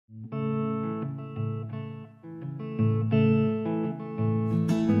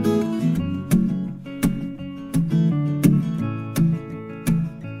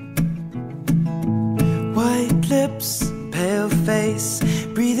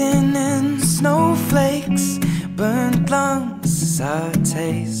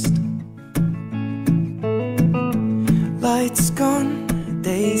on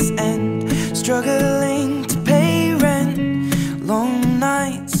day's end, struggling to pay rent, long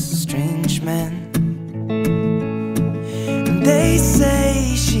nights, strange men. And they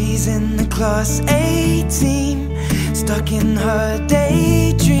say she's in the class A team, stuck in her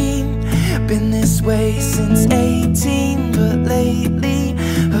daydream. Been this way since 18, but lately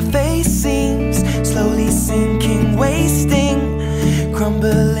her face seems slowly sinking, wasting,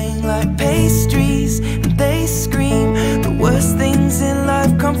 crumbling like pastries. And they scream the worst things in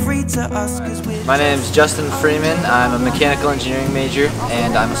life come free to us, 'cause we're... My name is Justin Freeman. I'm a mechanical engineering major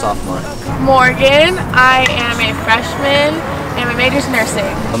and I'm a sophomore. Morgan, I am a freshman and my major is nursing.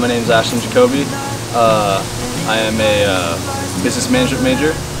 My name is Ashton Jacoby. I am a business management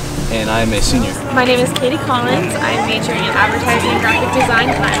major and I am a senior. My name is Katie Collins. I'm majoring in advertising and graphic design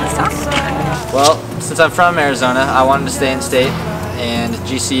and I'm a sophomore. Well, since I'm from Arizona, I wanted to stay in state, and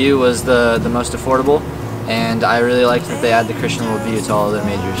GCU was the most affordable, and I really liked that they had the Christian worldview to all of their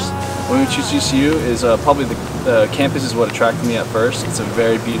majors. When we choose GCU is probably the campus is what attracted me at first. It's a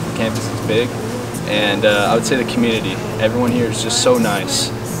very beautiful campus, it's big, and I would say the community. Everyone here is just so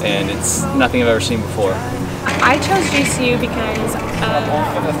nice, and it's nothing I've ever seen before. I chose GCU because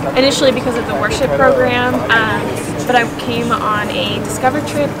initially because of the worship program, but I came on a Discover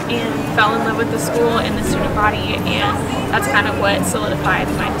trip and fell in love with the school and the student body, and that's kind of what solidified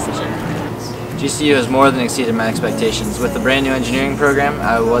my decision. GCU has more than exceeded my expectations. With the brand new engineering program,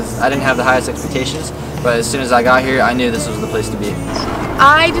 I didn't have the highest expectations, but as soon as I got here, I knew this was the place to be.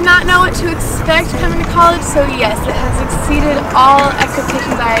 I did not know what to expect coming to college, so yes, it has exceeded all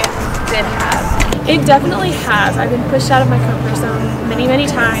expectations I did have. It definitely has. I've been pushed out of my comfort zone many, many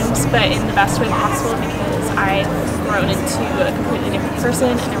times, but in the best way possible, because I've grown into a completely different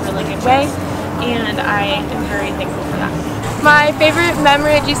person in a really good way, and I am very thankful for that. My favorite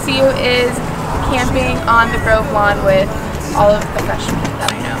memory at GCU is camping on the Grove lawn with all of the freshmen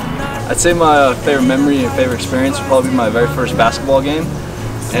that I know. I'd say my favorite memory and favorite experience would probably be my very first basketball game,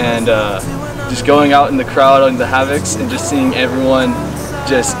 and just going out in the crowd on the Havocs and just seeing everyone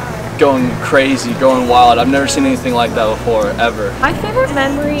just going crazy, going wild. I've never seen anything like that before, ever. My favorite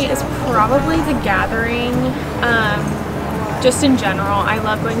memory is probably the gathering. Just in general, I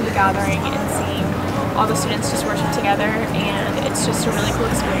love going to the gathering and seeing all the students just worship together, and it's just a really cool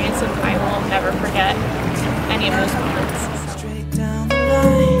experience, and I will never forget any of those moments.